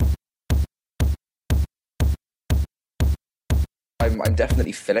I'm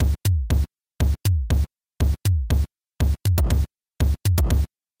definitely Philip.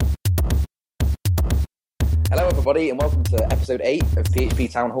 Hello, everybody, and welcome to episode 8 of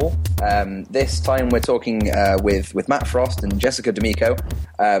PHP Town Hall. This time we're talking with Matt Frost and Jessica D'Amico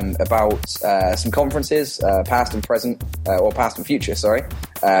about some conferences, past and present, or past and future, sorry.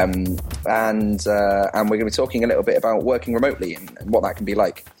 And we're going to be talking a little bit about working remotely and what that can be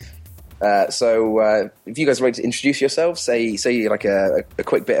like. So if you guys are ready to introduce yourselves, say like a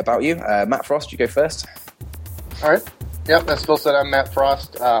quick bit about you. Matt Frost, you go first. All right. Yep, as Phil said, I'm Matt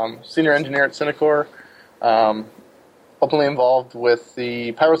Frost, senior engineer at Synacor. Openly involved with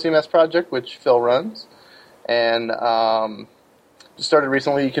the PyroCMS project, which Phil runs, and just started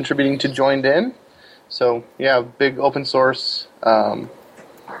recently contributing to Joined In. So yeah, big open source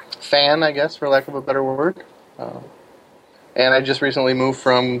fan, I guess, for lack of a better word. And I just recently moved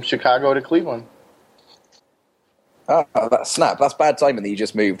from Chicago to Cleveland. Oh, snap! That's bad timing that you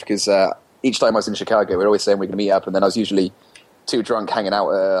just moved, because each time I was in Chicago, we were always saying we're going to meet up, and then I was usually too drunk hanging out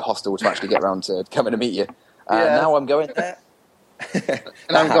at a hostel to actually get around to coming to meet you. Now I'm going there.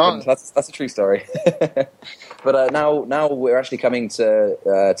 And I'm gone. That's a true story. But now we're actually coming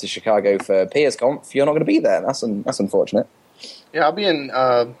to Chicago for PeersConf. You're not going to be there. That's unfortunate. Yeah, I'll be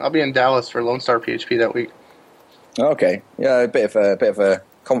in Dallas for Lone Star PHP that week. Okay, yeah, a bit of a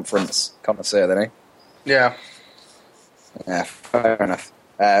conference connoisseur then, eh? Yeah. Yeah, fair enough.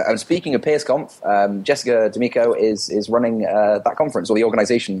 And speaking of PeersConf, Jessica D'Amico is running that conference, or the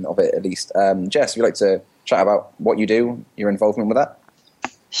organisation of it at least. Jess, would you like to chat about what you do, your involvement with that?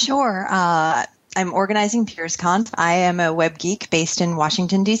 Sure. I'm organizing PeersConf. I am a web geek based in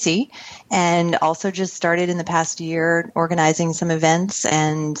Washington, D.C., and also just started in the past year organizing some events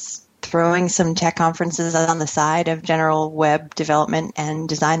and throwing some tech conferences on the side of general web development and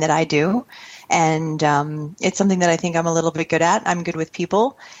design that I do. And it's something that I think I'm a little bit good at. I'm good with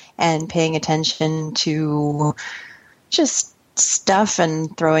people and paying attention to just stuff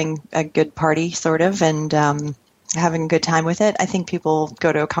and throwing a good party, sort of, and having a good time with it. I think people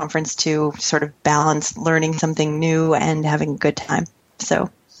go to a conference to sort of balance learning something new and having a good time.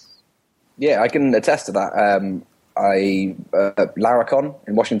 So, yeah, I can attest to that. Laracon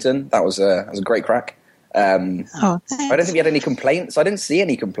in Washington, that was a great crack. I don't think we had any complaints. I didn't see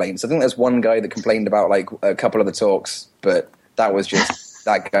any complaints. I think there's one guy that complained about like a couple of the talks, but that was just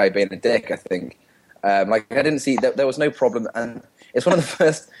that guy being a dick, I think. I didn't see that there was no problem, and it's one of the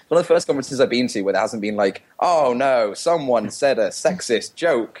first conferences I've been to where there hasn't been like, oh no, someone said a sexist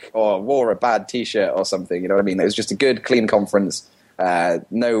joke or wore a bad T-shirt or something. You know what I mean? It was just a good, clean conference.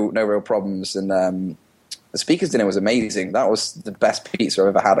 No real problems, and the speakers dinner was amazing. That was the best pizza I've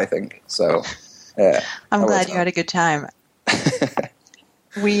ever had, I think. So. Yeah, I'm glad you had a good time.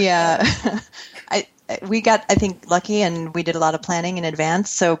 We got, I think, lucky, and we did a lot of planning in advance.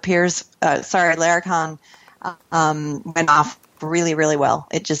 So Laracon went off really, really well.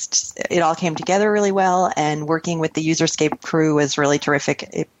 It all came together really well, and working with the Userscape crew was really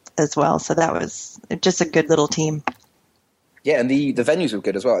terrific as well. So that was just a good little team. Yeah, and the venues were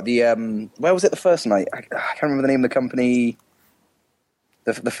good as well. Where was it the first night? I can't remember the name of the company.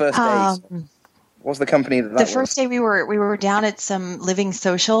 The first day. What was the company that the first day we were down at some Living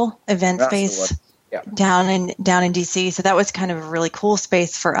Social event space down in DC. So that was kind of a really cool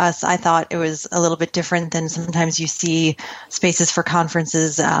space for us. I thought it was a little bit different than sometimes you see spaces for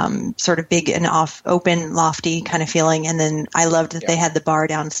conferences, sort of big and open, lofty kind of feeling. And then I loved that they had the bar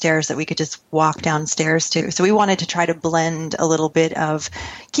downstairs that we could just walk downstairs to. So we wanted to try to blend a little bit of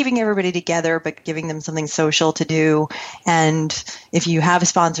keeping everybody together, but giving them something social to do. And if you have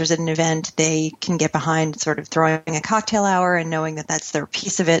sponsors at an event, they can get behind sort of throwing a cocktail hour and knowing that that's their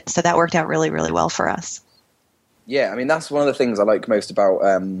piece of it. So that worked out really, really well for us. Yeah, I mean, that's one of the things I like most about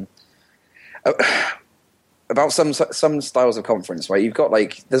some styles of conference, right? You've got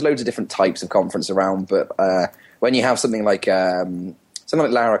there's loads of different types of conference around, but when you have something like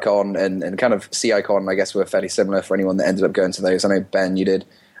Laracon and kind of CICon, I guess, were fairly similar for anyone that ended up going to those. I know, Ben, you did.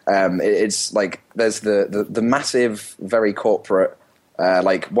 It's like there's the massive, very corporate,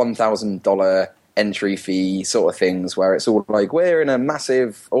 $1,000 entry fee sort of things where it's all like we're in a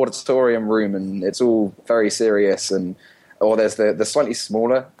massive auditorium room and it's all very serious, or there's the slightly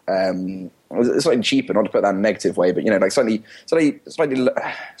smaller, slightly cheaper, not to put that in a negative way, but slightly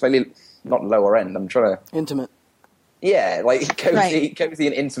not lower end. I'm trying to intimate. Yeah, cozy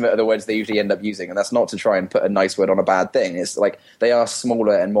and intimate are the words they usually end up using, and that's not to try and put a nice word on a bad thing. It's like they are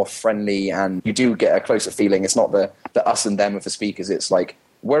smaller and more friendly, and you do get a closer feeling. It's not the us and them of the speakers. It's like,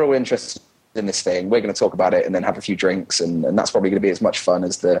 we're all interested in this thing, we're going to talk about it, and then have a few drinks, and that's probably going to be as much fun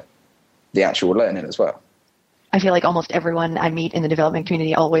as the actual learning as well. I feel like almost everyone I meet in the development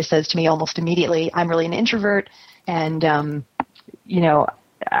community always says to me almost immediately, I'm really an introvert, and,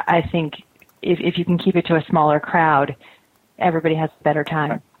 I think if you can keep it to a smaller crowd, everybody has a better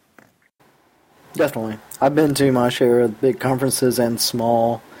time. Definitely. I've been to my share of big conferences and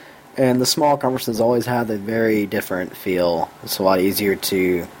small, and the small conferences always have a very different feel. It's a lot easier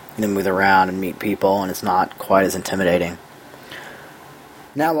to move around and meet people, and it's not quite as intimidating.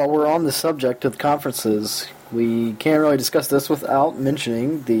 Now, while we're on the subject of the conferences, we can't really discuss this without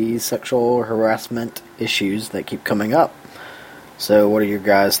mentioning the sexual harassment issues that keep coming up. So what are your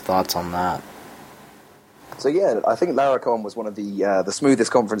guys' thoughts on that? So yeah, I think Laracon was one of the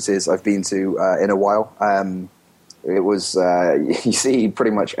smoothest conferences I've been to in a while. It was, you see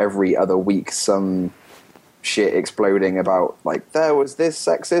pretty much every other week some shit exploding about, like, there was this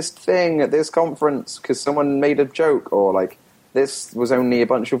sexist thing at this conference because someone made a joke, or like, this was only a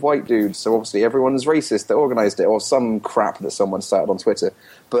bunch of white dudes, so obviously everyone's racist that organised it, or some crap that someone started on Twitter.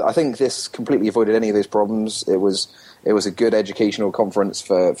 But I think this completely avoided any of those problems. It was a good educational conference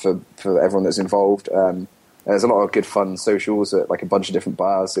for everyone that's involved. There's a lot of good fun socials at like a bunch of different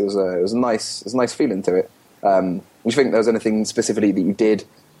bars. It was a nice feeling to it. Do you think there was anything specifically that you did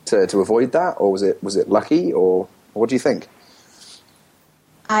to avoid that, or was it lucky, or what do you think?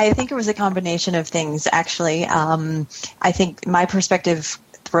 I think it was a combination of things, actually. I think my perspective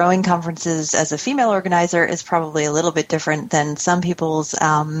throwing conferences as a female organizer is probably a little bit different than some people's.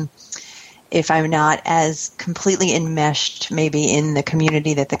 If I'm not as completely enmeshed maybe in the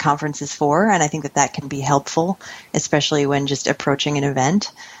community that the conference is for, and I think that can be helpful, especially when just approaching an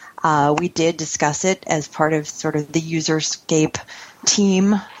event. We did discuss it as part of sort of the Userscape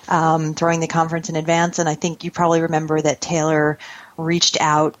team throwing the conference in advance, and I think you probably remember that Taylor reached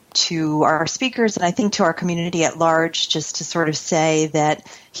out to our speakers and I think to our community at large just to sort of say that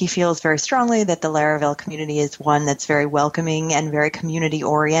he feels very strongly that the Laravel community is one that's very welcoming and very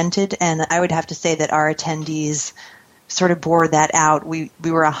community-oriented, and I would have to say that our attendees sort of bore that out. We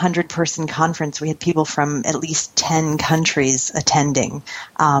were a 100-person conference. We had people from at least 10 countries attending.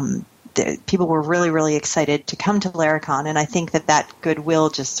 People were really, really excited to come to Laracon, and I think that goodwill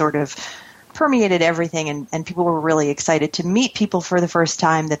just sort of permeated everything, and people were really excited to meet people for the first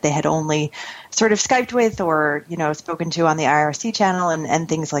time that they had only sort of Skyped with or, spoken to on the IRC channel and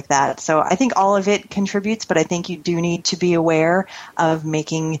things like that. So I think all of it contributes, but I think you do need to be aware of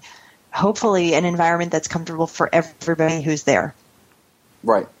making, hopefully, an environment that's comfortable for everybody who's there.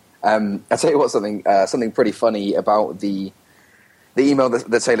 Right. I'll tell you what, something pretty funny about the email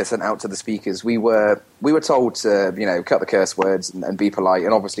that Taylor sent out to the speakers. We were told to, cut the curse words and be polite,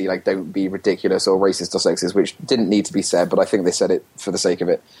 and obviously, don't be ridiculous or racist or sexist, which didn't need to be said, but I think they said it for the sake of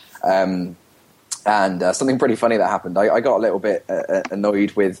it. And something pretty funny that happened. I got a little bit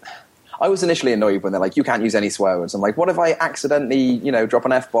annoyed with... I was initially annoyed when they're like, you can't use any swear words. I'm like, what if I accidentally, drop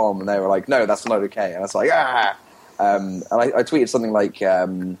an F-bomb? And they were like, no, that's not okay. And I was like, ah! And I tweeted something like,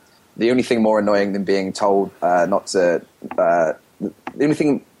 the only thing more annoying than being told not to... the only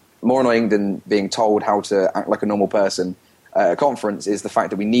thing more annoying than being told how to act like a normal person at a conference is the fact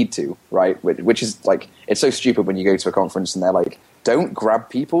that we need to, right? Which is, it's so stupid when you go to a conference and they're like, don't grab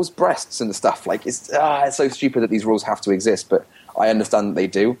people's breasts and stuff. It's so stupid that these rules have to exist, but I understand that they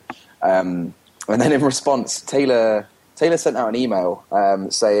do. And then in response, Taylor sent out an email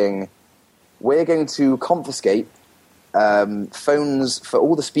saying, we're going to confiscate phones for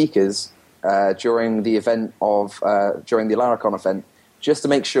all the speakers during the Laracon event, just to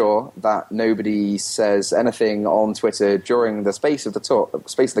make sure that nobody says anything on Twitter during the space of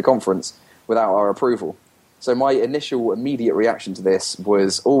the conference without our approval. So my initial immediate reaction to this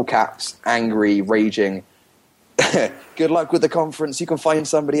was all caps, angry, raging. Good luck with the conference. You can find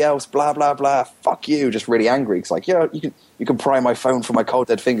somebody else. Blah blah blah. Fuck you. Just really angry. It's like, you can pry my phone from my cold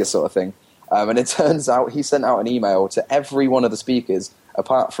dead finger, sort of thing. And it turns out he sent out an email to every one of the speakers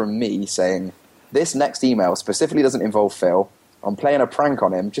apart from me saying, this next email specifically doesn't involve Phil. I'm playing a prank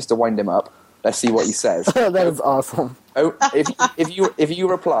on him just to wind him up. Let's see what he says. That is awesome. Oh, if you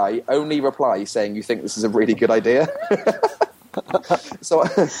reply, only reply saying you think this is a really good idea. So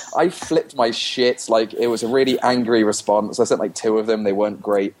I flipped my shit. It was a really angry response. I sent 2 of them. They weren't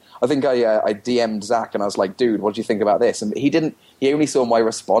great. I think I DM'd Zach and I was like, dude, what do you think about this? And he only saw my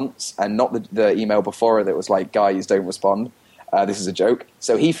response and not the email before it that was like, guys, don't respond. This is a joke.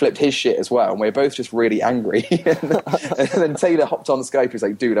 So he flipped his shit as well, and we were both just really angry. and then Taylor hopped on Skype. He was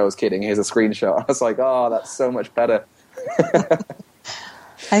like, dude, I was kidding. Here's a screenshot. I was like, oh, that's so much better.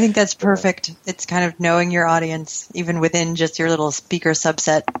 I think that's perfect. It's kind of knowing your audience, even within just your little speaker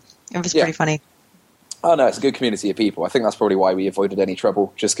subset. It was pretty funny. Oh, no, it's a good community of people. I think that's probably why we avoided any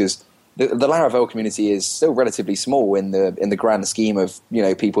trouble, just because the Laravel community is still relatively small in the grand scheme of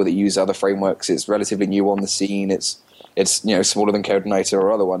people that use other frameworks. It's relatively new on the scene. It's smaller than Coordinator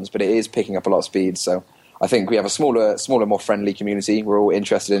or other ones, but it is picking up a lot of speed. So I think we have a smaller, more friendly community. We're all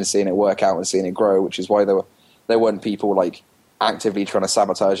interested in seeing it work out and seeing it grow, which is why there weren't people like actively trying to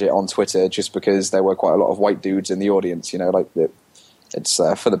sabotage it on Twitter just because there were quite a lot of white dudes in the audience. It's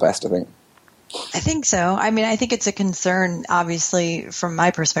for the best, I think. I think so. I mean, I think it's a concern, obviously, from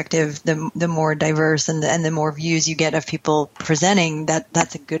my perspective, the more diverse and the more views you get of people presenting,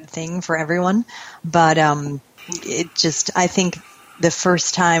 that's a good thing for everyone. But I think the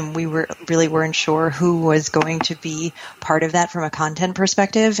first time we weren't sure who was going to be part of that from a content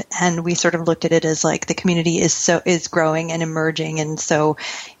perspective, and we sort of looked at it as like the community is growing and emerging, and so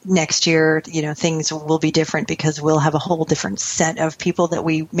next year, things will be different because we'll have a whole different set of people that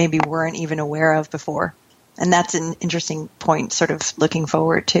we maybe weren't even aware of before, and that's an interesting point. Sort of looking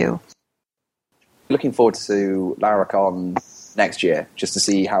forward to LaraCon next year, just to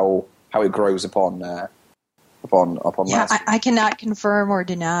see how it grows upon I cannot confirm or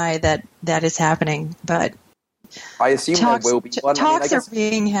deny that is happening, but I assume there will be one. Talks are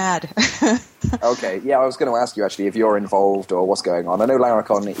being had. Okay, yeah, I was going to ask you actually if you're involved or what's going on. I know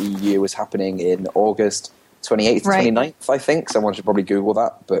LaraCon EU is happening in August 28th, right. 29th, I think. Someone should probably Google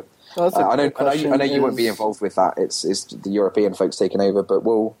that, but I know you won't be involved with that. It's the European folks taking over, but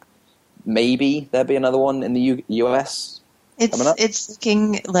will maybe there be another one in the US? It's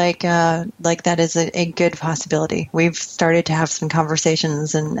looking like that is a good possibility. We've started to have some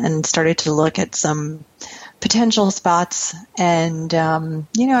conversations and started to look at some potential spots, and I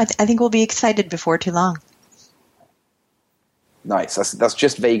think we'll be excited before too long. Nice. That's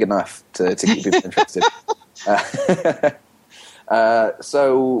just vague enough to keep people interested.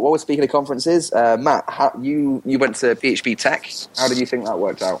 So, while we're speaking of conferences, Matt, you went to PHP Tech. How did you think that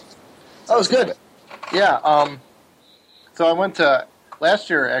worked out? That was good. Yeah. So I went to last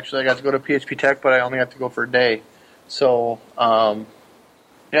year. Actually, I got to go to PHP Tech, but I only got to go for a day. So I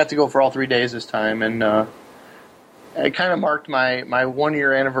got to go for all 3 days this time, and it kind of marked my 1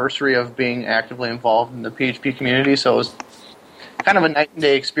 year anniversary of being actively involved in the PHP community. So it was kind of a night and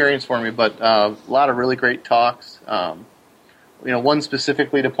day experience for me, but a lot of really great talks. One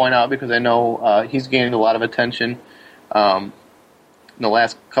specifically to point out because I know he's gaining a lot of attention in the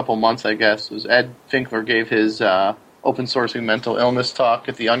last couple months. I guess was Ed Finkler gave his open sourcing mental illness talk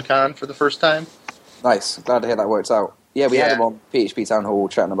at the Uncon for the first time. Nice. Glad to hear that worked out. Yeah, we had him on PHP Town Hall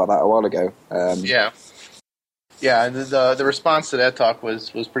chatting about that a while ago. Yeah, the response to that talk was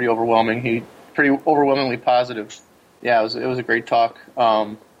pretty overwhelming. Pretty overwhelmingly positive. Yeah, it was a great talk.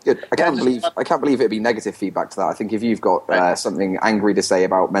 Good. I can't believe it'd be negative feedback to that. I think if you've got something angry to say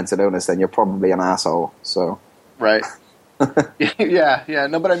about mental illness, then you're probably an asshole. So right. Yeah.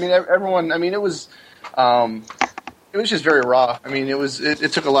 No, but I mean, everyone. I mean, it was just very raw. I mean,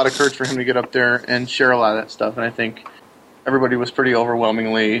 it took a lot of courage for him to get up there and share a lot of that stuff, and I think everybody was pretty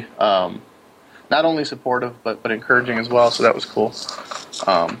overwhelmingly not only supportive but encouraging as well. So that was cool.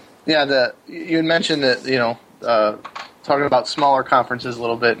 You had mentioned that talking about smaller conferences a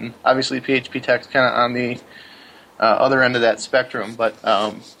little bit, and obviously PHP Tech's kind of on the other end of that spectrum, but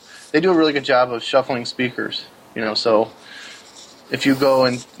they do a really good job of shuffling speakers. So if you go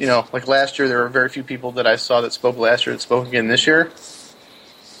and, like last year, there were very few people that I saw that spoke last year that spoke again this year.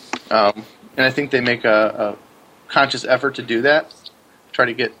 And I think they make a conscious effort to do that, try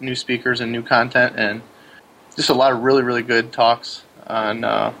to get new speakers and new content, and just a lot of really, really good talks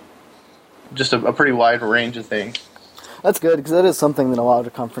on just a pretty wide range of things. That's good, because that is something that a lot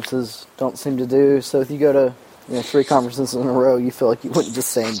of conferences don't seem to do. So if you go to 3 conferences in a row, you feel like you went to the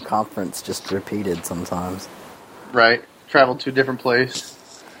same conference, just repeated sometimes. Right. Traveled to a different place.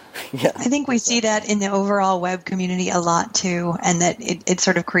 Yeah. I think we see that in the overall web community a lot too, and that it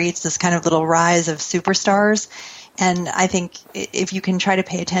sort of creates this kind of little rise of superstars. And I think if you can try to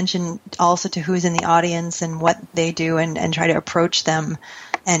pay attention also to who's in the audience and what they do and try to approach them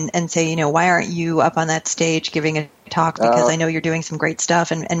and say, why aren't you up on that stage giving a talk, because I know you're doing some great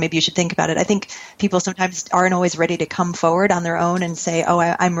stuff and maybe you should think about it. I think people sometimes aren't always ready to come forward on their own and say,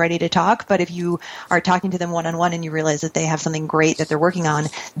 I'm ready to talk. But if you are talking to them one-on-one and you realize that they have something great that they're working on,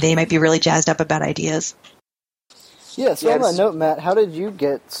 they might be really jazzed up about ideas. Yeah, so on that note, Matt, how did you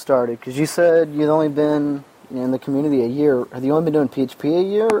get started? Because you said you'd only been in the community a year. Have you only been doing PHP a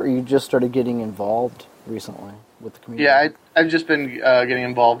year, or you just started getting involved recently with the community? Yeah, I've just been getting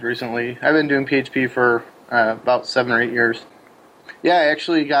involved recently. I've been doing PHP for about 7 or 8 years. Yeah, I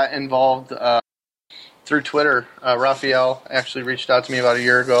actually got involved through Twitter. Raphael actually reached out to me about a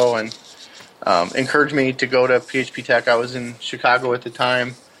year ago and encouraged me to go to PHP Tech. I was in Chicago at the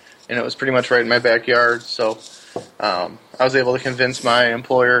time, and it was pretty much right in my backyard. So I was able to convince my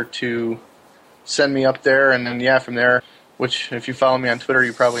employer to send me up there, and then from there, which if you follow me on Twitter,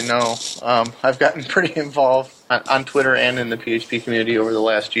 you probably know, I've gotten pretty involved on Twitter and in the PHP community over the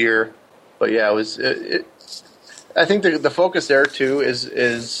last year. But yeah, I think the focus there too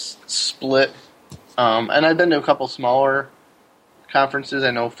is split. And I've been to a couple smaller conferences.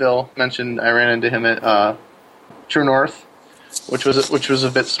 I know Phil mentioned I ran into him at True North, which was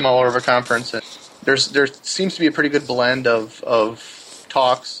a bit smaller of a conference. And there seems to be a pretty good blend of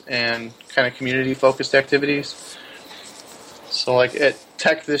talks and kind of community focused activities. So like at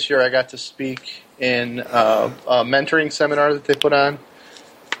Tech this year, I got to speak in a mentoring seminar that they put on,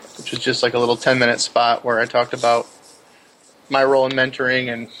 which was just like a little 10-minute spot where I talked about my role in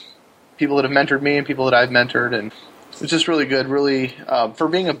mentoring and people that have mentored me and people that I've mentored, and it was just really good. Really, for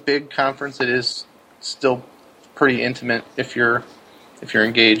being a big conference, it is still pretty intimate if you're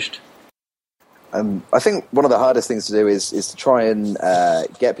engaged. I think one of the hardest things to do is to try and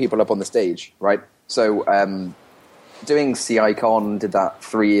get people up on the stage, right? So doing CICon, did that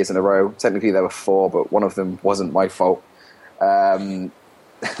 3 years in a row. Technically there were 4, but one of them wasn't my fault. The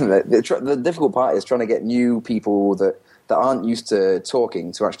difficult part is trying to get new people that aren't used to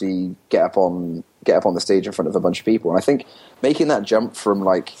talking to actually get up on the stage in front of a bunch of people. And I think making that jump from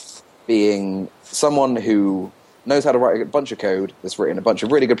like being someone who knows how to write a bunch of code, that's written a bunch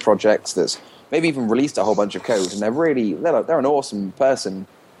of really good projects, that's maybe even released a whole bunch of code, and they're an awesome person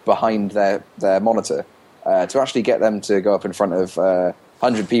behind their monitor, to actually get them to go up in front of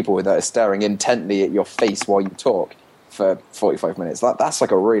 100 people that are staring intently at your face while you talk for 45 minutes. That's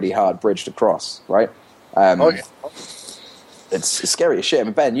like a really hard bridge to cross, right? It's scary as shit. I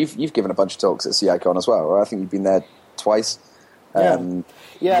mean, Ben, you've given a bunch of talks at CICon as well, right? I think you've been there twice. The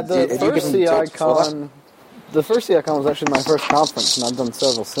first CICon was actually my first conference, and I've done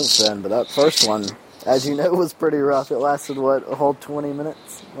several since then, but that first one, as you know, was pretty rough. It lasted, a whole 20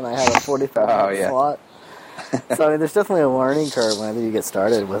 minutes when I had a 45-minute slot. So, I mean, there's definitely a learning curve whenever you get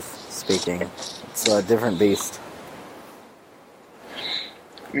started with speaking. It's a different beast.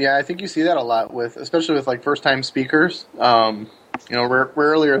 Yeah, I think you see that a lot especially with like first-time speakers.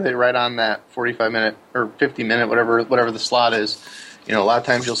 Rarely are they right on that 45-minute or 50-minute, whatever the slot is. A lot of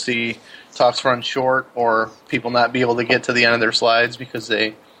times you'll see talks run short, or people not be able to get to the end of their slides because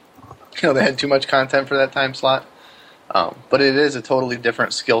they had too much content for that time slot. But it is a totally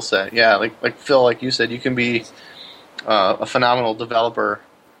different skill set. Yeah, like Phil, like you said, you can be a phenomenal developer,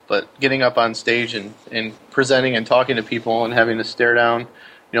 but getting up on stage and presenting and talking to people and having to stare down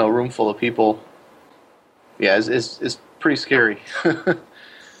a room full of people, is pretty scary.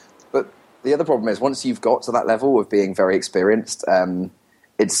 But the other problem is, once you've got to that level of being very experienced,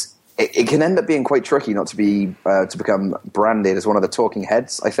 it can end up being quite tricky not to be to become branded as one of the talking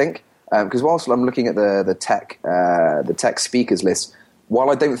heads, I think. Because whilst I'm looking at the tech speakers list, while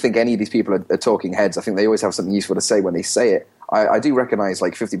I don't think any of these people are talking heads, I think they always have something useful to say when they say it. I do recognize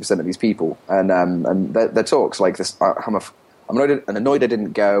like 50% of these people, and their talks like this. I'm annoyed I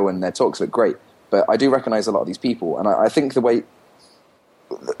didn't go, and their talks look great. But I do recognize a lot of these people, and I think what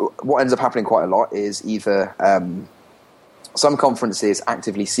ends up happening quite a lot is either some conferences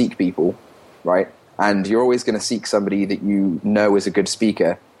actively seek people, right? And you're always going to seek somebody that you know is a good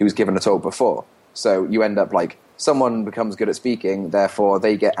speaker who's given a talk before. So you end up like someone becomes good at speaking, therefore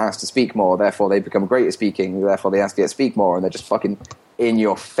they get asked to speak more, therefore they become great at speaking, therefore they ask to get speak more, and they're just fucking in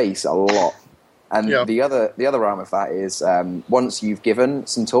your face a lot. And the other arm of that is once you've given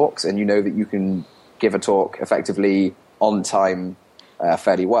some talks and you know that you can give a talk effectively on time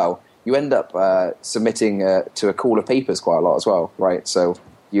fairly well, you end up submitting to a call of papers quite a lot as well, right? So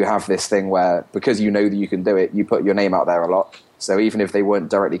you have this thing where, because you know that you can do it, you put your name out there a lot. So even if they weren't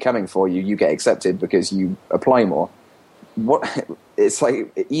directly coming for you, you get accepted because you apply more. It's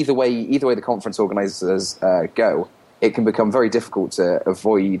like either way the conference organizers go, it can become very difficult to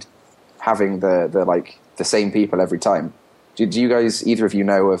avoid having the same people every time. Do you guys, either of you,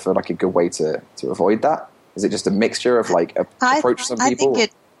 know of like a good way to avoid that? Is it just a mixture of like approach some people?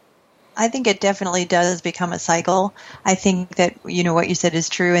 I think it definitely does become a cycle. I think that, what you said is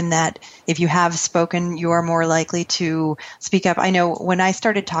true, in that if you have spoken, you are more likely to speak up. I know when I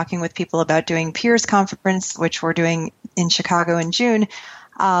started talking with people about doing Peers Conference, which we're doing in Chicago in June,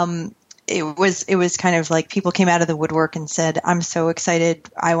 it was kind of like people came out of the woodwork and said, I'm so excited,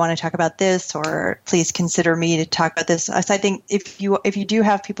 I want to talk about this, or please consider me to talk about this. So I think if you do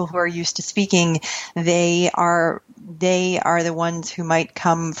have people who are used to speaking, they are the ones who might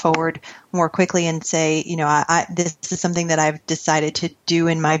come forward more quickly and say, this is something that I've decided to do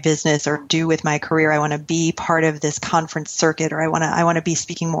in my business or do with my career. I want to be part of this conference circuit, or I want to be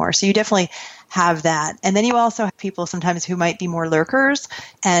speaking more. So you definitely have that. And then you also have people sometimes who might be more lurkers,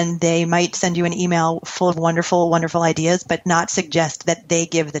 and they might send you an email full of wonderful, wonderful ideas, but not suggest that they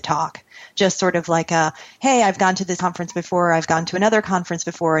give the talk. Just sort of like hey, I've gone to this conference before, I've gone to another conference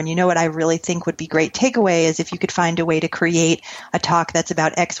before, and you know what I really think would be great takeaway is if you could find a way to create a talk that's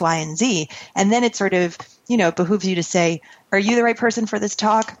about X, Y, and Z. And then it sort of, behooves you to say, are you the right person for this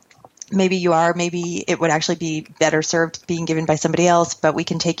talk? Maybe you are. Maybe it would actually be better served being given by somebody else, but we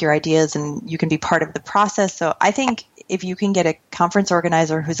can take your ideas and you can be part of the process. So I think if you can get a conference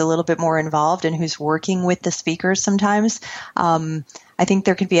organizer who's a little bit more involved and who's working with the speakers sometimes, I think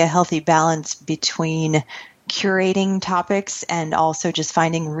there could be a healthy balance between curating topics and also just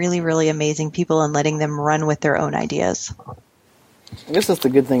finding really, really amazing people and letting them run with their own ideas. I guess that's the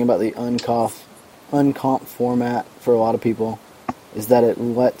good thing about the Uncomp format for a lot of people, is that it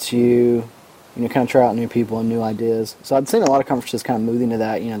lets you, kind of try out new people and new ideas. So I've seen a lot of conferences kind of moving to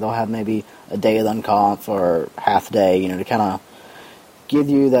that. They'll have maybe a day of Unconf or half a day, to kind of give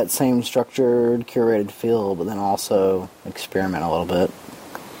you that same structured, curated feel, but then also experiment a little bit.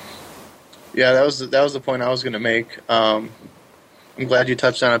 Yeah, that was the point I was going to make. I'm glad you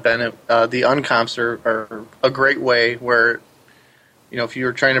touched on it, Bennett. The Uncomps are a great way where, if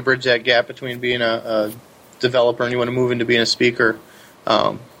you're trying to bridge that gap between being a developer and you want to move into being a speaker,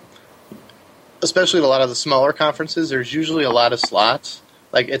 especially at a lot of the smaller conferences, there's usually a lot of slots.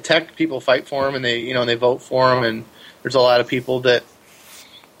 Like at Tech, people fight for them and they vote for them, and there's a lot of people that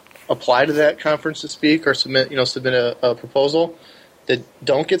apply to that conference to speak or submit a proposal that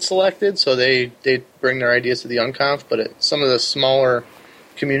don't get selected, so they bring their ideas to the Uncomf. But at some of the smaller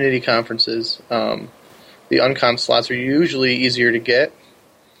community conferences, the Uncomf slots are usually easier to get.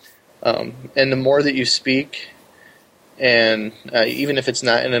 And the more that you speak, and even if it's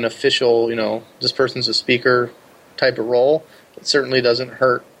not in an official, this person's a speaker type of role, it certainly doesn't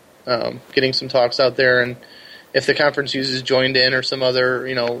hurt getting some talks out there. And if the conference uses JoinedIn or some other,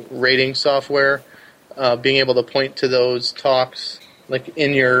 rating software, being able to point to those talks, like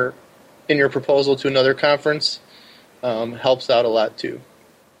in your proposal to another conference, helps out a lot too.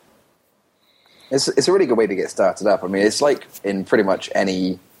 It's a really good way to get started up. I mean, it's like in pretty much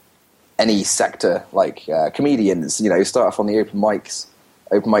any sector, like comedians, start off on the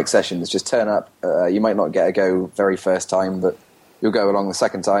open mic sessions, just turn up. You might not get a go very first time, but you'll go along the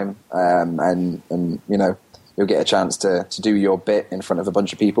second time, and you'll get a chance to do your bit in front of a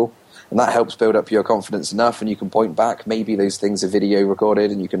bunch of people, and that helps build up your confidence enough, and you can point back. Maybe those things are video recorded,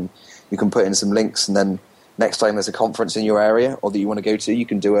 and you can put in some links, and then next time there's a conference in your area or that you want to go to, you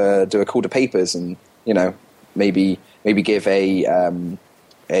can do a call to papers, and maybe give a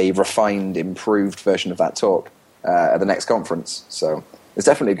refined, improved version of that talk at the next conference. So it's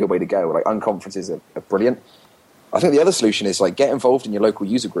definitely a good way to go. Like unconferences are brilliant. I think the other solution is like get involved in your local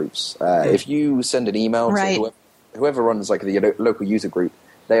user groups. If you send an email to whoever runs like the local user group,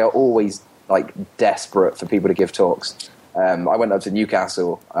 they are always like desperate for people to give talks. I went up to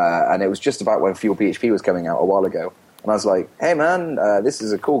Newcastle and it was just about when Fuel PHP was coming out a while ago. And I was like, hey man, this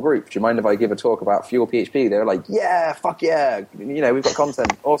is a cool group. Do you mind if I give a talk about Fuel PHP? They were like, yeah, fuck yeah. We've got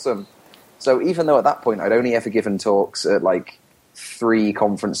content. Awesome. So even though at that point I'd only ever given talks at like 3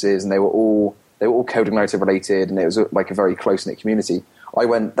 conferences and they were all Code Igniter related, and it was like a very close-knit community.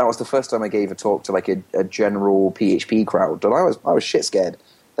 That was the first time I gave a talk to like a general PHP crowd, and I was shit scared.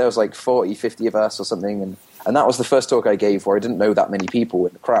 There was like 40, 50 of us or something, and that was the first talk I gave where I didn't know that many people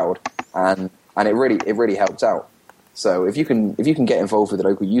in the crowd, and it really helped out. So if you can get involved with a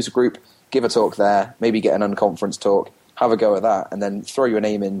local user group, give a talk there, maybe get an unconference talk, have a go at that, and then throw your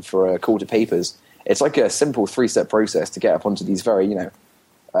name in for a call to papers. It's like a simple 3-step process to get up onto these very,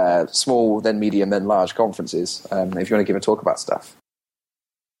 small, then medium, then large conferences, if you want to give a talk about stuff.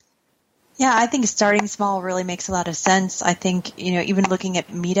 Yeah, I think starting small really makes a lot of sense. I think, even looking at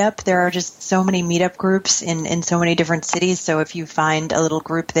Meetup, there are just so many Meetup groups in so many different cities. So if you find a little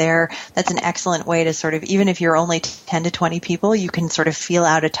group there, that's an excellent way to sort of, even if you're only 10 to 20 people, you can sort of feel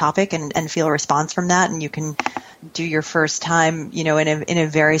out a topic and feel a response from that. And you can do your first time, in a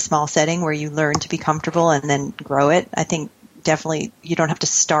very small setting where you learn to be comfortable and then grow it. I think definitely you don't have to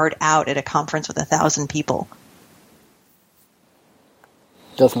start out at a conference with 1,000 people.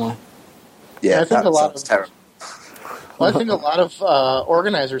 Definitely. Yeah, I think a lot Well, I think a lot of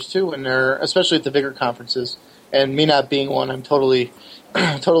organizers too, when they're, especially at the bigger conferences, and me not being one, I'm totally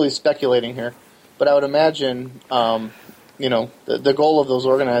speculating here, but I would imagine, the goal of those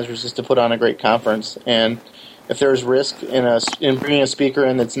organizers is to put on a great conference, and if there's risk in bringing a speaker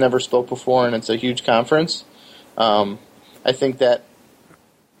in that's never spoke before and it's a huge conference, I think that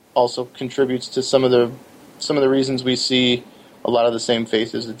also contributes to some of the reasons we see a lot of the same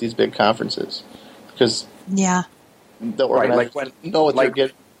faces at these big conferences, because the organizers know what they're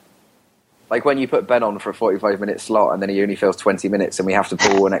getting. Like when you put Ben on for a 45-minute slot and then he only fills 20 minutes and we have to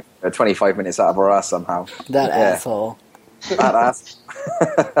pull an extra 25 minutes out of our ass somehow. That asshole. That ass.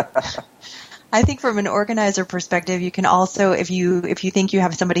 I think from an organizer perspective, you can also, if you think you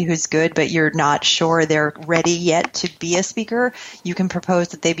have somebody who's good but you're not sure they're ready yet to be a speaker, you can propose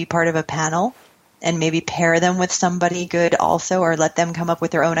that they be part of a panel and maybe pair them with somebody good also, or let them come up with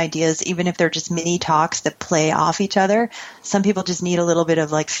their own ideas, even if they're just mini talks that play off each other. Some people just need a little bit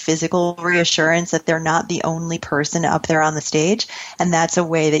of like physical reassurance that they're not the only person up there on the stage, and that's a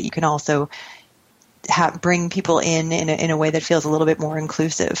way that you can also bring people in a way that feels a little bit more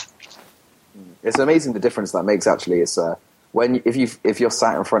inclusive. It's amazing the difference that makes. Actually, it's if you're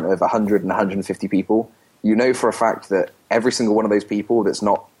sat in front of 100 and 150 people, you know for a fact that every single one of those people that's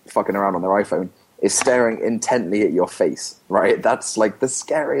not fucking around on their iPhone is staring intently at your face, right? That's like the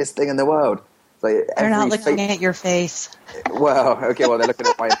scariest thing in the world. Like, they're not looking at your face. Well, okay, well, they're looking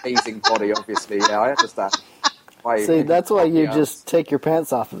at my amazing body, obviously. Yeah, I understand. See, that's why you just take your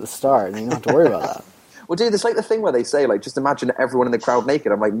pants off at the start, and you don't have to worry about that. Well, dude, it's like the thing where they say, like, just imagine everyone in the crowd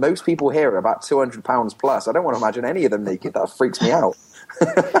naked. I'm like, most people here are about 200 pounds plus. I don't want to imagine any of them naked. That freaks me out.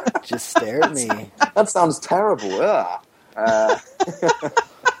 Just stare at me. That sounds terrible.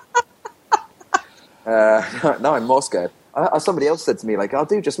 Now I'm more scared. Somebody else said to me, like, "Oh,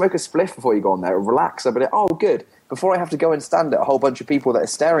 dude, just smoke a spliff before you go on there. Relax." I'll be like, "Oh, good. Before I have to go and stand at a whole bunch of people that are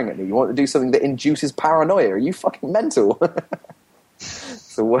staring at me, you want to do something that induces paranoia? Are you fucking mental?"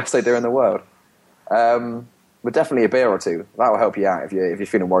 It's the worst idea in the world. But definitely a beer or two. That will help you out if you're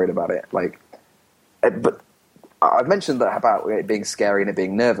feeling worried about it. But I've mentioned that about it being scary and it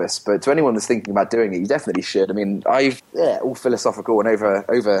being nervous. But to anyone that's thinking about doing it, you definitely should. I mean, all philosophical and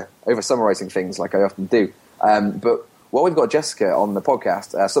over summarizing things like I often do. But while we've got Jessica on the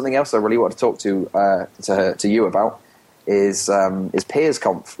podcast, something else I really want to talk to you about is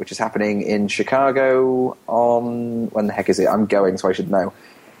PeersConf, which is happening in Chicago on, when the heck is it? I'm going, so I should know.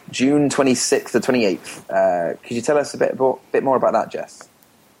 June 26th to 28th. Could you tell us a bit more about that, Jess?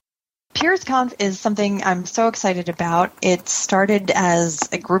 PeersConf is something I'm so excited about. It started as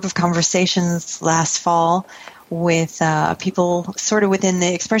a group of conversations last fall with people sort of within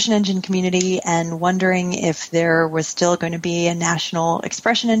the Expression Engine community and wondering if there was still going to be a national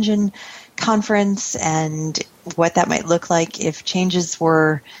Expression Engine conference and what that might look like if changes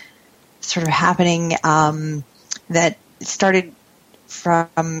were sort of happening that started from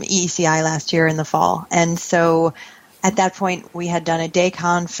EECI last year in the fall. And so at that point, we had done a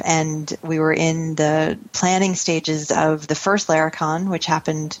DayConf, and we were in the planning stages of the first Laracon, which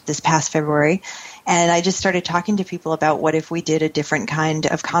happened this past February. And I just started talking to people about what if we did a different kind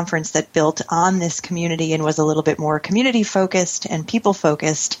of conference that built on this community and was a little bit more community-focused and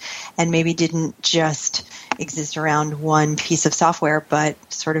people-focused, and maybe didn't just exist around one piece of software, but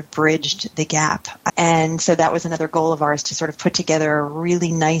sort of bridged the gap. And so that was another goal of ours, to sort of put together a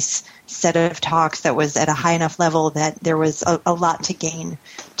really nice set of talks that was at a high enough level that there was a lot to gain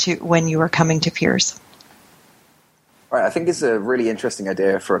to when you were coming to Peers. Right, I think it's a really interesting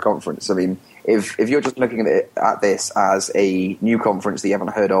idea for a conference. I mean, if you're just looking at this as a new conference that you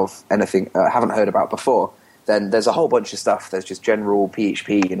haven't heard of haven't heard about before, then there's a whole bunch of stuff. There's just general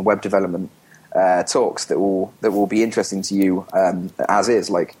PHP and web development talks that will be interesting to you as is,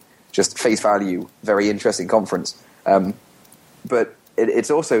 like just face value, very interesting conference. But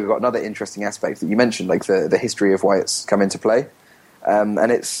it's also got another interesting aspect that you mentioned, like the history of why it's come into play, and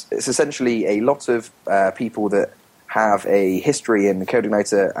it's essentially a lot of people that have a history in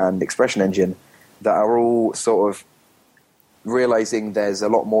CodeIgniter and Expression Engine that are all sort of realizing there's a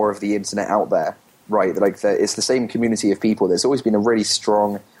lot more of the internet out there, right? Like it's the same community of people. There's always been a really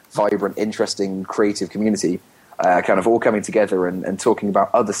strong, vibrant, interesting, creative community, kind of all coming together and talking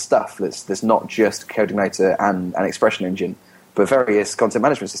about other stuff that's not just CodeIgniter and Expression Engine, but various content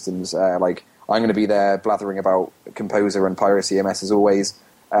management systems. Like I'm going to be there blathering about Composer and PyroCMS as always.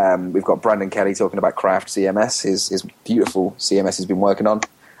 We've got Brandon Kelly talking about Craft CMS, his beautiful CMS he's been working on.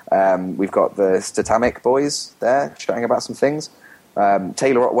 We've got the Statamic boys there chatting about some things.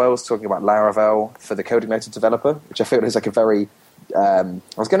 Taylor Otwell's talking about Laravel for the CodeIgniter developer, which I feel is like a very, I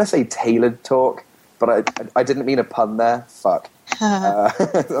was going to say tailored talk, I didn't mean a pun there. Fuck.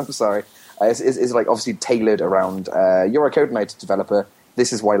 I'm sorry. It's like obviously tailored around. You're a CodeIgniter developer.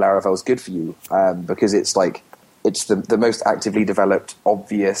 This is why Laravel is good for you, because it's like it's the most actively developed,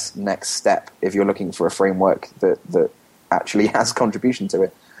 obvious next step if you're looking for a framework that actually has contribution to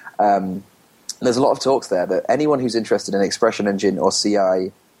it. There's a lot of talks there that anyone who's interested in Expression Engine or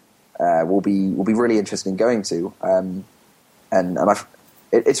CI will be really interested in going to.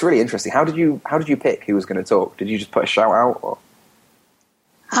 It's really interesting. How did you pick who was going to talk? Did you just put a shout out? Or?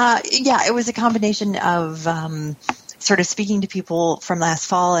 Yeah, it was a combination of sort of speaking to people from last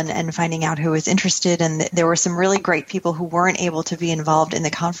fall and finding out who was interested. And there were some really great people who weren't able to be involved in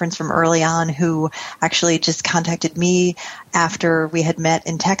the conference from early on who actually just contacted me after we had met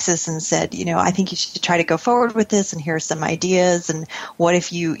in Texas and said, I think you should try to go forward with this, and here's some ideas. And what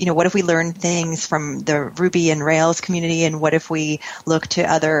if what if we learn things from the Ruby and Rails community, and what if we look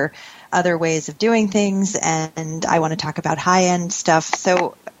to other ways of doing things? And I want to talk about high-end stuff.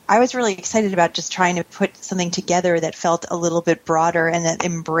 So I was really excited about just trying to put something together that felt a little bit broader and that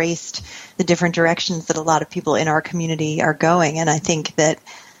embraced the different directions that a lot of people in our community are going. And I think that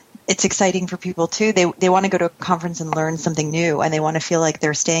it's exciting for people too. They want to go to a conference and learn something new, and they want to feel like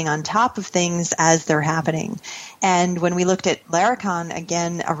they're staying on top of things as they're happening. And when we looked at Laracon,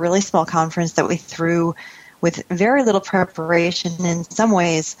 again, a really small conference that we threw with very little preparation in some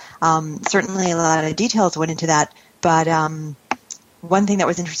ways, certainly a lot of details went into that, but one thing that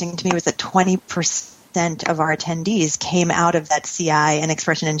was interesting to me was that 20% of our attendees came out of that CI and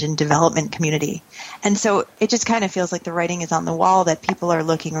Expression Engine development community. And so it just kind of feels like the writing is on the wall, that people are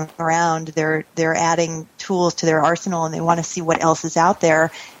looking around, they're adding tools to their arsenal, and they want to see what else is out there.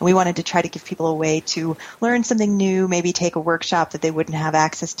 And we wanted to try to give people a way to learn something new, maybe take a workshop that they wouldn't have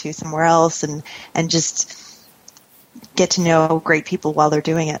access to somewhere else, and just get to know great people while they're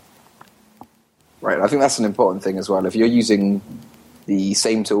doing it. Right, I think that's an important thing as well. If you're using the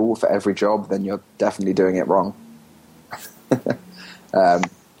same tool for every job, then you're definitely doing it wrong.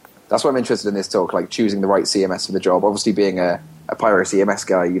 That's why I'm interested in this talk, like choosing the right CMS for the job. Obviously, being a Pyro CMS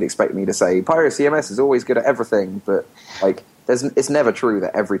guy, you'd expect me to say Pyro CMS is always good at everything, but like it's never true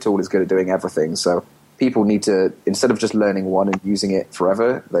that every tool is good at doing everything. So people need to, instead of just learning one and using it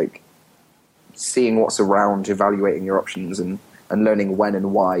forever, like seeing what's around, evaluating your options, and learning when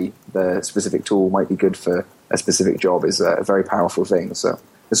and why the specific tool might be good for a specific job is a very powerful thing. So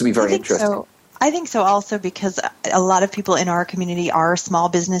this will be very interesting. So. I think so also, because a lot of people in our community are small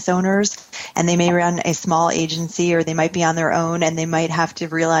business owners, and they may run a small agency, or they might be on their own, and they might have to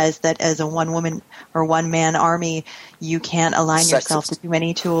realize that as a one-woman or one-man army, you can't align yourself to too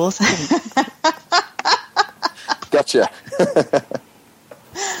many tools. Gotcha.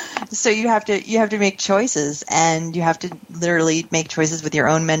 So you have to make choices, and you have to literally make choices with your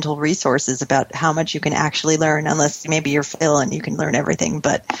own mental resources about how much you can actually learn, unless maybe you're Phil and you can learn everything.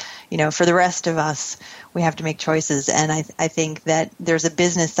 But for the rest of us, we have to make choices. And I think that there's a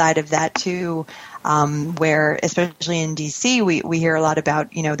business side of that too, where especially in DC, we hear a lot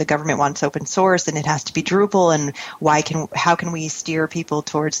about, the government wants open source and it has to be Drupal, and how can we steer people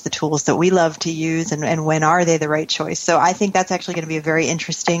towards the tools that we love to use, and when are they the right choice? So I think that's actually going to be a very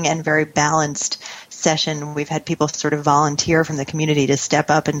interesting and very balanced session. We've had people sort of volunteer from the community to step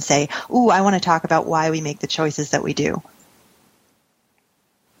up and say, ooh, I want to talk about why we make the choices that we do.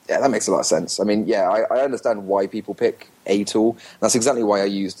 Yeah, that makes a lot of sense. I mean, yeah, I understand why people pick a tool. That's exactly why I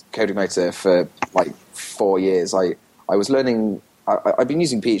used CodeIgniter for like 4 years. I was learning. I've been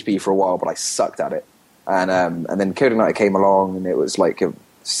using PHP for a while, but I sucked at it. And then CodeIgniter came along, and it was like a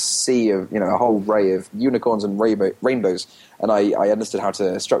sea of a whole array of unicorns and rainbows. And I understood how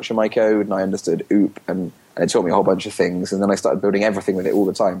to structure my code, and I understood OOP, and it taught me a whole bunch of things. And then I started building everything with it all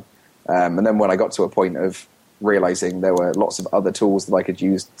the time. And then when I got to a point of realizing there were lots of other tools that I could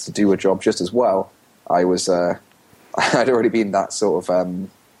use to do a job just as well, I was I'd already been that sort of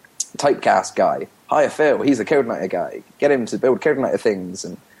typecast guy. Hire Phil, he's a CodeIgniter guy. Get him to build CodeIgniter things,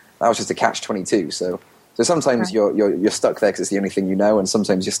 and that was just a catch-22. So sometimes right. you're stuck there because it's the only thing you know, and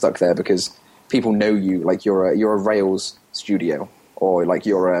sometimes you're stuck there because people know you, like you're a Rails studio, or like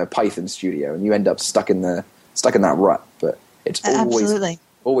you're a Python studio, and you end up stuck in that rut. But it's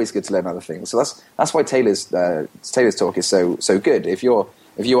always good to learn other things. So that's why Taylor's talk is so good. If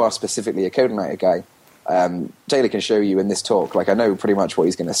you are specifically a CodeIgniter guy, Taylor can show you in this talk. Like, I know pretty much what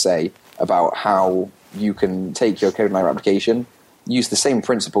he's going to say about how you can take your CodeIgniter application, use the same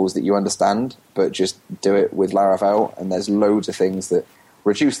principles that you understand, but just do it with Laravel. And there's loads of things that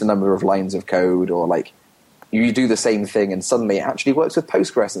reduce the number of lines of code, or like you do the same thing and suddenly it actually works with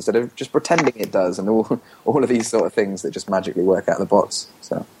Postgres instead of just pretending it does, and all of these sort of things that just magically work out of the box.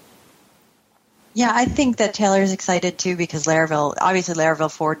 So Yeah, I think that Taylor's excited too because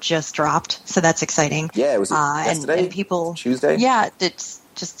Laravel 4 just dropped, so that's exciting. Yeah, it was yesterday, and people Tuesday. Yeah, it's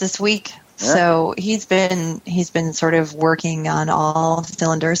just this week. Yeah. So he's been sort of working on all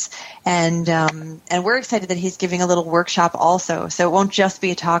cylinders, and we're excited that he's giving a little workshop also. So it won't just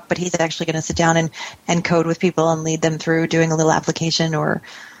be a talk, but he's actually going to sit down and code with people and lead them through doing a little application or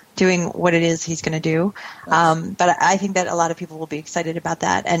doing what it is he's going to do. Nice. But I think that a lot of people will be excited about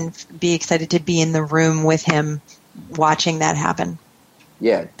that and be excited to be in the room with him watching that happen.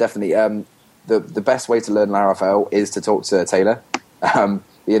 Yeah, definitely. The best way to learn Laravel is to talk to Taylor.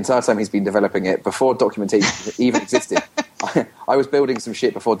 The entire time he's been developing it, before documentation even existed. I was building some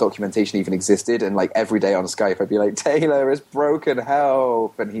shit before documentation even existed, and like every day on Skype I'd be like, Taylor, it's broken,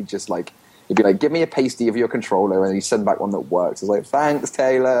 help. And he'd be like, give me a pasty of your controller, and he'd send back one that works. I was like, thanks,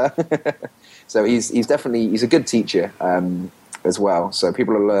 Taylor. So he's a good teacher as well. So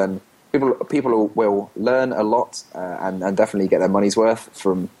people will learn a lot and definitely get their money's worth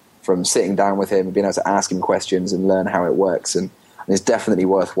from sitting down with him and being able to ask him questions and learn how it works. And it's definitely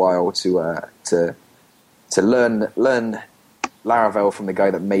worthwhile to learn Laravel from the guy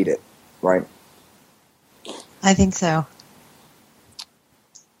that made it, right? I think so.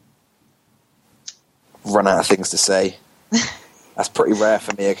 Run out of things to say. That's pretty rare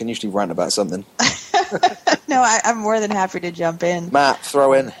for me. I can usually rant about something. No, I'm more than happy to jump in. Matt,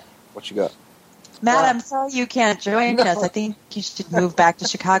 throw in. What you got? Matt, I'm sorry you can't join us. I think you should move back to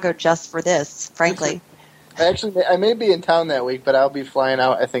Chicago just for this, frankly. Actually, I may be in town that week, but I'll be flying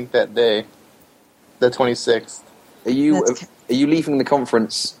out, I think, that day, the 26th. Are you leaving the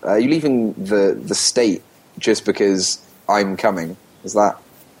conference? Are you leaving the state just because I'm coming? Is that...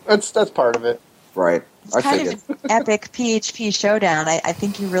 That's part of it. Right. It's kind of an epic PHP showdown. I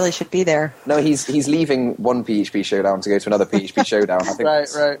think you really should be there. No, he's leaving one PHP showdown to go to another PHP showdown. I think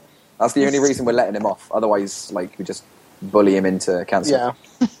right. That's the only reason we're letting him off. Otherwise, like, we just bully him into cancel.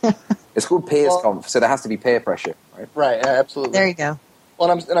 Yeah. It's called Peers Conf, so there has to be peer pressure, right? Right, absolutely. There you go. Well,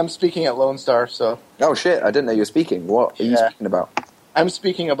 I'm speaking at Lone Star, so... Oh, shit, I didn't know you were speaking. What are you speaking about? I'm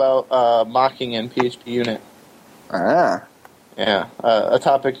speaking about mocking in PHP Unit. Ah. Yeah, a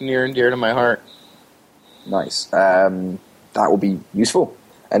topic near and dear to my heart. Nice. That will be useful.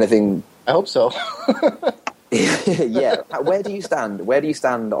 Anything... I hope so. Yeah. Where do you stand? Where do you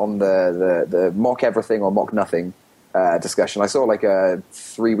stand on the mock everything or mock nothing discussion? I saw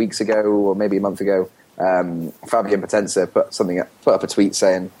 3 weeks ago or maybe a month ago, Fabian Potenza put up a tweet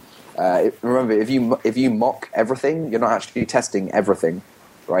saying, remember, if you mock everything, you're not actually testing everything,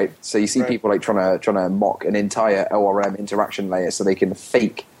 right? So you see people like trying to mock an entire ORM interaction layer so they can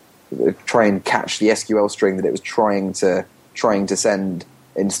try and catch the SQL string that it was trying to send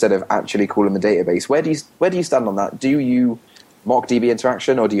instead of actually calling the database. Where do you stand on that? Do you mock DB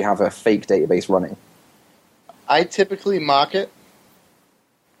interaction or do you have a fake database running? I typically mock it.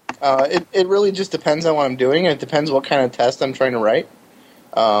 It really just depends on what I'm doing, and it depends what kind of test I'm trying to write.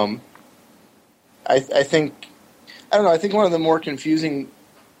 I think one of the more confusing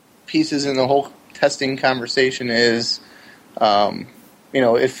pieces in the whole testing conversation is,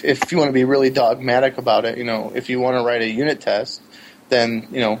 if you want to be really dogmatic about it, if you want to write a unit test, then,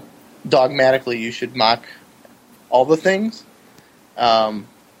 dogmatically you should mock all the things.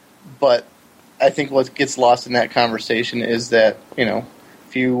 But I think what gets lost in that conversation is that,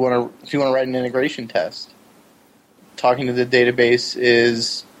 if you want to write an integration test, talking to the database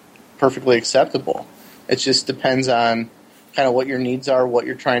is perfectly acceptable. It just depends on kind of what your needs are, what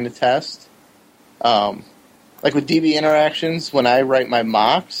you're trying to test. Like with DB interactions, when I write my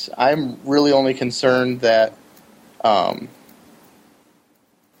mocks, I'm really only concerned that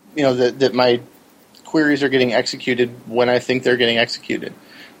that my queries are getting executed when I think they're getting executed.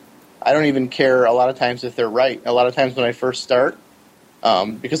 I don't even care a lot of times if they're right. A lot of times when I first start,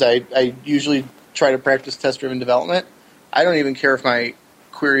 because I usually try to practice test-driven development, I don't even care if my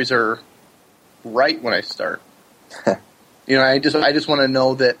queries are right when I start. I just want to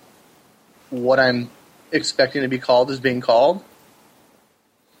know that what I'm expecting to be called is being called.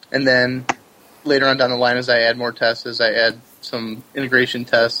 And then later on down the line, as I add more tests, as I add some integration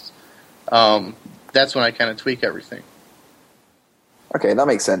tests, that's when I kind of tweak everything. Okay, that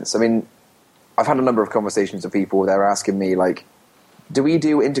makes sense. I mean, I've had a number of conversations with people. They're asking me, like, do we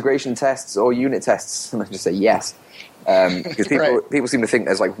do integration tests or unit tests? And I just say yes. Because people seem to think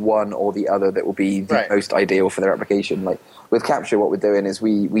there's like one or the other that will be the most ideal for their application. Like with Capture, what we're doing is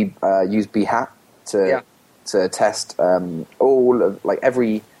we use Behat to test all of, like,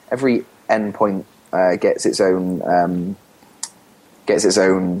 every endpoint gets its own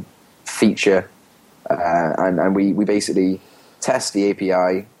feature, and we basically test the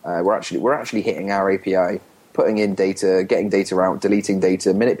API. We're actually hitting our API, putting in data, getting data out, deleting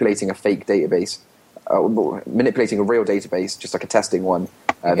data, manipulating a fake database, manipulating a real database, just like a testing one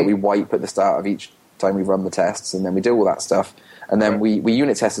that we wipe at the start of each time we run the tests, and then we do all that stuff, and then we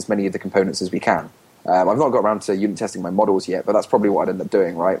unit test as many of the components as we can. I've not got around to unit testing my models yet, but that's probably what I'd end up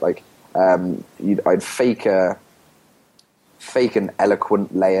doing, right? Like, I'd fake an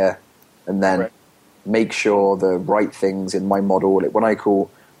eloquent layer, and then make sure the right things in my model. When I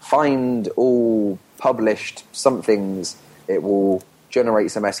call find all published somethings, it will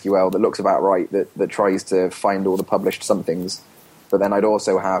generate some SQL that looks about right, that tries to find all the published somethings. But then I'd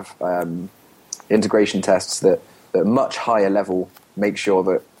also have integration tests that at much higher level make sure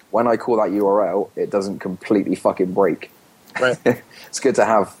that when I call that URL, it doesn't completely fucking break. Right. It's good to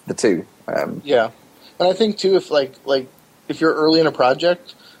have the two. Yeah. And I think, too, if you're early in a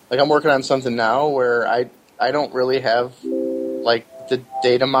project, like I'm working on something now where I don't really have, like, the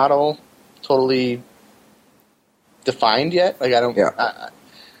data model totally defined yet. Like, I don't... Yeah.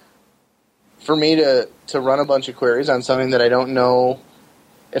 For me to run a bunch of queries on something that I don't know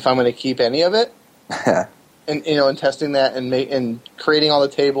if I'm going to keep any of it, and testing that and creating all the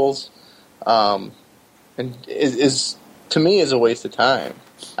tables, and is to me is a waste of time.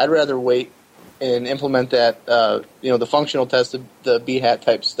 I'd rather wait and implement that, the functional test, the BHAT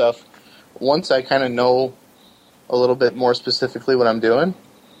type stuff, once I kind of know a little bit more specifically what I'm doing.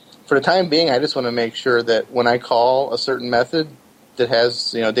 For the time being, I just want to make sure that when I call a certain method that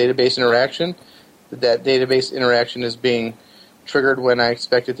has, database interaction, that database interaction is being triggered when I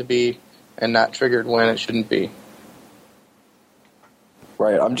expect it to be and not triggered when it shouldn't be.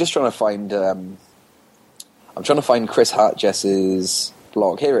 Right. I'm just trying to find Chris Hartjess's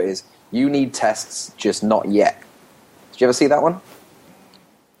blog. Here it is. You need tests, just not yet. Did you ever see that one?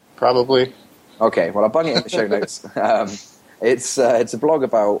 Probably. Okay. Well, I'll bung it in the show notes. It's a blog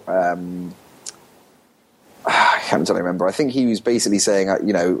about... I can't remember. I think he was basically saying, I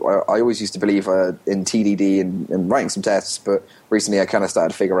always used to believe in TDD and writing some tests, but recently I kind of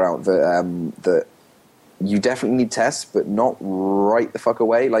started to figure out that you definitely need tests, but not right the fuck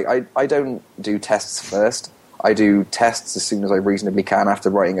away. Like, I don't do tests first. I do tests as soon as I reasonably can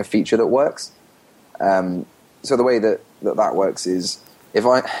after writing a feature that works. So the way that works is if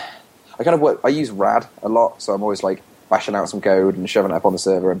I kind of work, I use RAD a lot, so I'm always like bashing out some code and shoving it up on the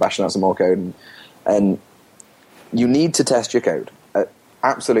server and bashing out some more code and you need to test your code,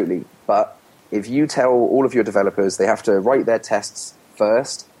 absolutely. But if you tell all of your developers they have to write their tests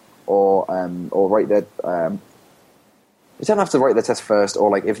first, or write their, you don't have to write their tests first, or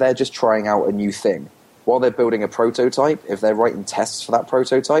like if they're just trying out a new thing while they're building a prototype, if they're writing tests for that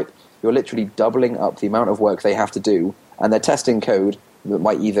prototype, you're literally doubling up the amount of work they have to do, and they're testing code that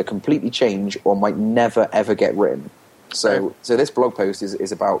might either completely change or might never ever get written. So this blog post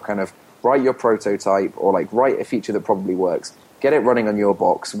is about kind of write your prototype, or like write a feature that probably works. Get it running on your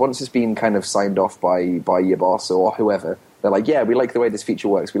box. Once it's been kind of signed off by your boss or whoever, they're like, yeah, we like the way this feature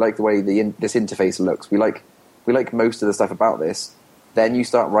works. We like the way this interface looks. We like most of the stuff about this. Then you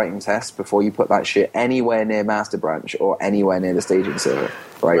start writing tests before you put that shit anywhere near master branch or anywhere near the staging server,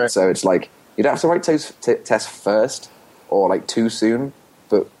 right? So it's like you don't have to write tests first or like too soon,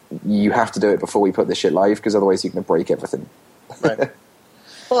 but you have to do it before we put this shit live, because otherwise you're going to break everything. Right.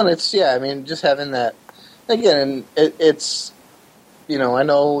 Well, and it's, just having that, again, and it's, I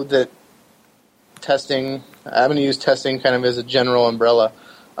know that testing, I'm going to use testing kind of as a general umbrella,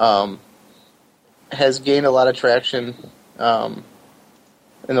 has gained a lot of traction in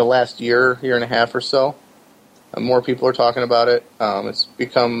the last year and a half or so. More people are talking about it. It's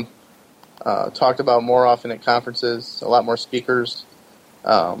become talked about more often at conferences, a lot more speakers.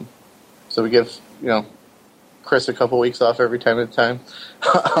 So we give, Chris a couple weeks off every time at a time.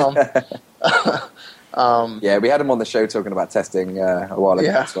 Yeah, we had him on the show talking about testing a while ago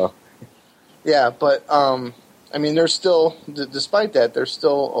as well. Yeah, but there's still, despite that, there's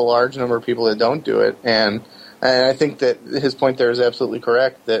still a large number of people that don't do it, and I think that his point there is absolutely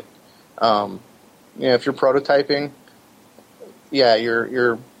correct. That if you're prototyping,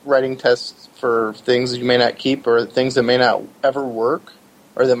 you're writing tests for things that you may not keep, or things that may not ever work,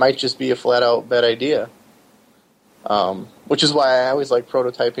 or that might just be a flat out bad idea. Which is why I always like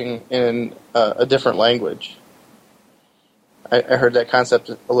prototyping in a different language. I heard that concept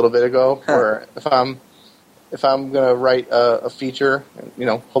a little bit ago, where if I'm going to write a feature,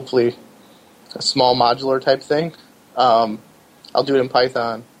 hopefully a small modular type thing, I'll do it in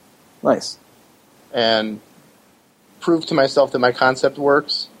Python. Nice. And prove to myself that my concept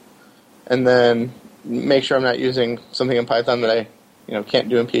works, and then make sure I'm not using something in Python that I can't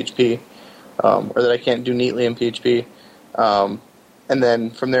do in PHP. Or that I can't do neatly in PHP, and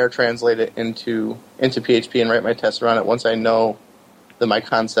then from there translate it into PHP and write my tests around it once I know that my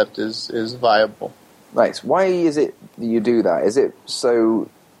concept is viable. Nice. Why is it that you do that? Is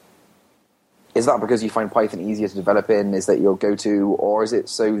that because you find Python easier to develop in? Is that your go-to? Or is it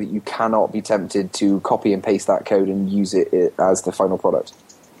so that you cannot be tempted to copy and paste that code and use it as the final product?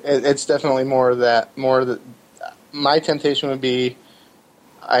 It's definitely more that. My temptation would be,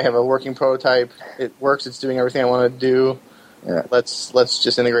 I have a working prototype. It works. It's doing everything I want to do. Yeah. Let's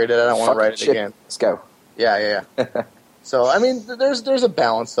just integrate it. I don't want to write it again. Let's go. Yeah. So, I mean, there's a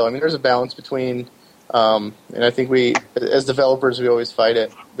balance, though. I mean, there's a balance between, and I think we, as developers, we always fight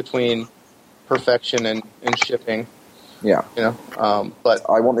it between perfection and shipping. Yeah. But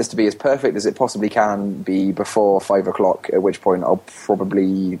I want this to be as perfect as it possibly can be before 5 o'clock, at which point I'll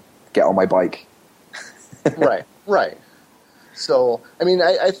probably get on my bike. Right. So, I mean,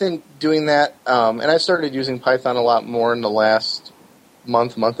 I think doing that, and I started using Python a lot more in the last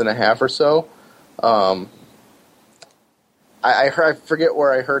month and a half or so. I forget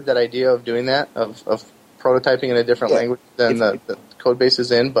where I heard that idea of doing that, of prototyping in a different language than the code base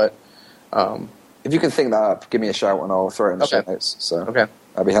is in, but... if you can think that up, give me a shout and I'll throw it in the show notes. So okay.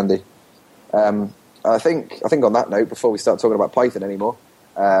 That'd be handy. I think on that note, before we start talking about Python anymore,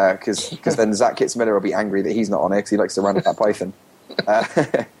 because then Zach Kitzmiller will be angry that he's not on it because he likes to run about Python.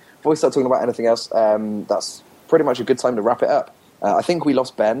 Before we start talking about anything else, that's pretty much a good time to wrap it up. I think we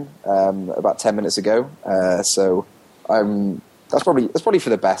lost Ben about 10 minutes ago, so that's probably for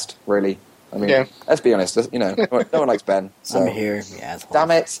the best, really. I mean, let's be honest. No one likes Ben. So. I'm here. Yeah,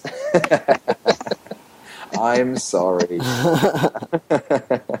 damn it! I'm sorry.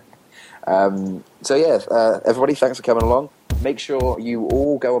 So yeah, everybody, thanks for coming along. Make sure you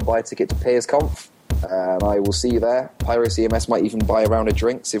all go and buy a ticket to PeersConf. I will see you there. PyroCMS might even buy a round of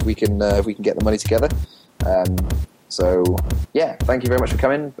drinks if we can get the money together. So yeah, thank you very much for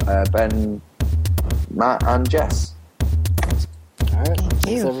coming, Ben, Matt, and Jess. All right,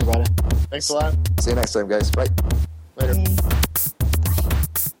 thanks everybody. Thanks a lot. See you next time, guys. Bye. Later. Okay.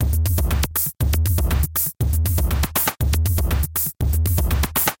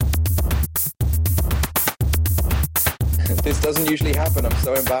 This doesn't usually happen. I'm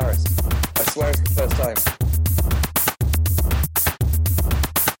so embarrassed. I swear it's the first time.